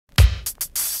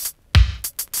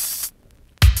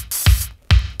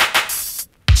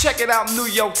it out, New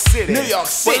York City. New York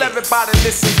City. Well, everybody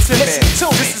listen to me. This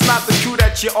is not the crew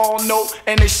that you all know,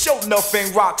 and they show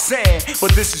nothing Roxanne,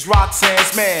 but this is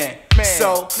Roxanne's man.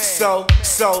 So,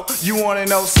 you wanna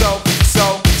know, so,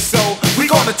 we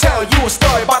gonna tell you a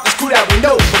story about this crew that we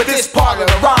know. But this part of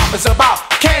the rhyme is about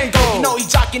Kango. You know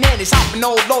he's jocking and he's hopping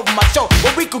all over my show.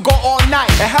 But we could go all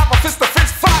night and have a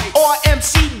fist-to-fist fight or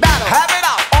MC battle. Have it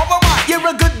out over mic. You're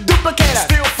a good duplicator,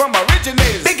 steal from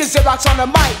originators. Biggest Xerox on the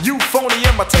mic. You phony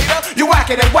imitator, you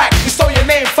whacking and whack. You stole your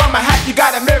name from a hat. You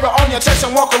got a mirror on your chest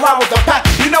and walk around with a pack.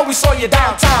 You know we saw you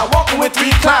downtown walking with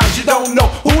 3 clowns. You don't know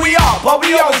who we are, but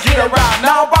we always get around.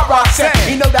 Now about Roxanne,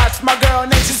 you know that's my girl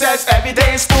name. She says every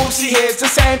day in school she hears the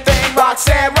same thing.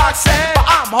 Roxanne, Roxanne. But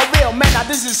I'm her real man. Now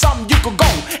this is something you could go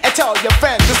and tell your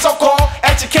friends. The so-called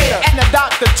educator and the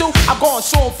doctor too. I'm going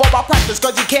soon for my practice,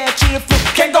 cause you can't cheat if you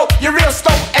can't go. You're real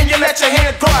stoked and you let your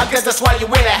hair grow. I guess that's why you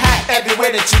wear that hat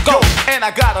everywhere that you go. And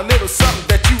I got a little something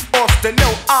that you ought to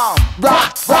know. I'm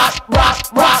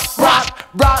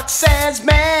Roxanne's man. Roxanne's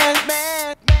man.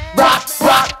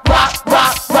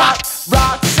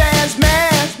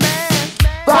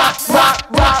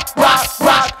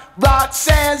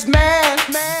 Roxanne's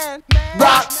man.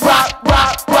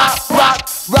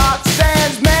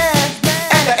 Roxanne's man.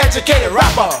 And the educated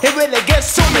rapper, he really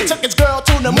gets to me. Took his girl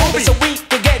to the movie so we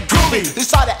could get groovy.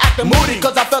 Decided acting moody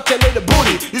cause I felt a little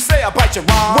booty. You say I bite your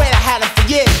rhyme when I had him for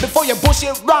years before your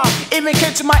bullshit rhyme even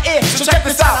came to my ear. So check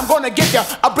this out, I'm gonna give you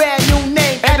a brand new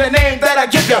name, and the name that I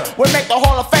give you will make the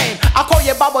Hall of Fame. I call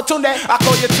you Baba Tunde. I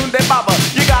call you Tunde Baba.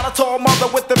 You got a tall mother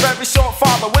with a very short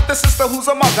father, with a sister who's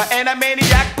a mother, and a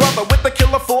maniac brother with a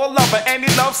killer for a lover, and he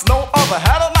loves no other.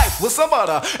 Had a life with some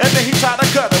other, and then he tried to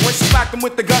cut her. When she smacked him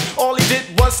with the gun, all he did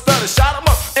was stutter. Shot him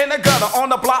up in the gutter on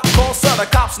the block called Sutter.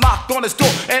 Cops knocked on his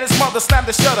door, and his mother slammed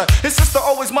the shutter. His sister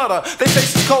always mutter, they say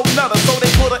she's cold nutter, so they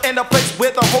put her in a place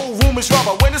where the whole room is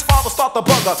rubber. When his father start to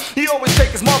bug her, he always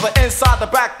take his mother inside the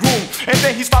back room, and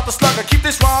then he start to slug her. Keep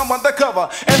this rhyme undercover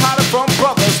and hide it from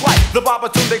brothers like the Baba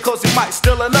Tunde, cause he might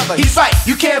steal another. He's right,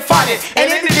 you can't find it,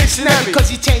 and in the dictionary, cause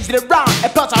he changed it around,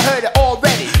 and plus I heard it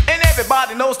already. And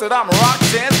everybody knows that I'm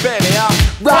Roxanne's Betty. I'm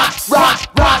Roxanne's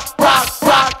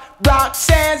man.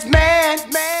 Roxanne's man.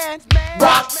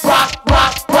 Roxanne's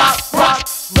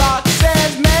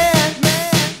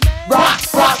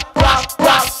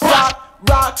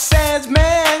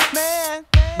man.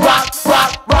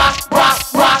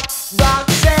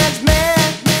 Roxanne's man.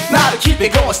 Now to keep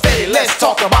it going steady, let's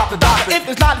talk about the doctor. If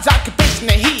it's not his occupation,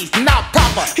 then he's not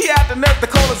proper. He had the nerve to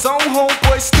call his own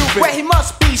homeboy stupid. Well, he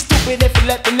must be stupid if he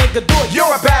let the nigga do it.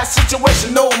 You're a bad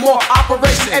situation, no more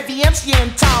operation. Every MC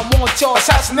in town wants your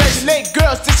assassination. They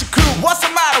girls disagree. What's the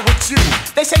matter with you?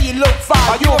 They say you look fine.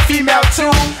 Are you a female too?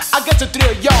 I get the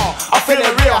 3 of y'all. I'm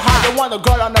feeling real hot. They want a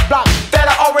girl on the block that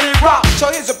I already rock.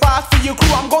 So here's a prize for your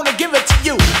crew. I'm gonna give it to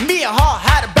you. Me and her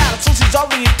had a battle, so she's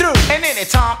already through. And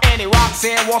anytime any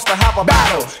Roxanne wants to have a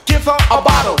battle, give her a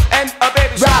bottle and a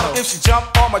baby rattle. If she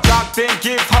jump on my jock, then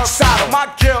give her saddle. My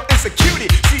girl is a cutie,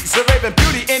 she's a raving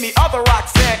beauty. Any other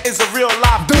Roxanne is a real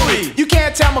life duty. You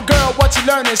can't tell my girl what you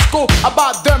learn in school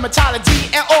about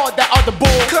dermatology and all that other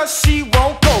bull, cause she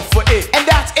won't go for it, and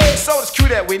that's it. So it's true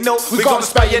that we know we're gonna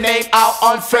spell your name out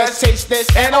unfresh, taste this,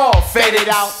 and all fade it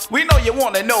out. We know you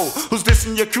wanna know who's this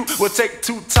in your crew. We'll take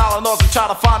 2 Tylenols and try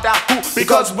to find out who,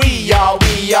 because we are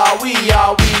the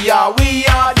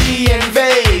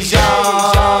invasion.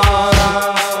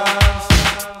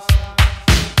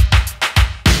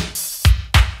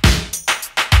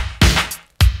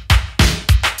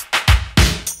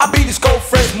 I beat his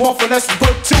girlfriends more finesse and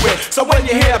put to it. So when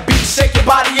you hear a beat, shake your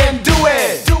body and do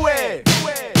it.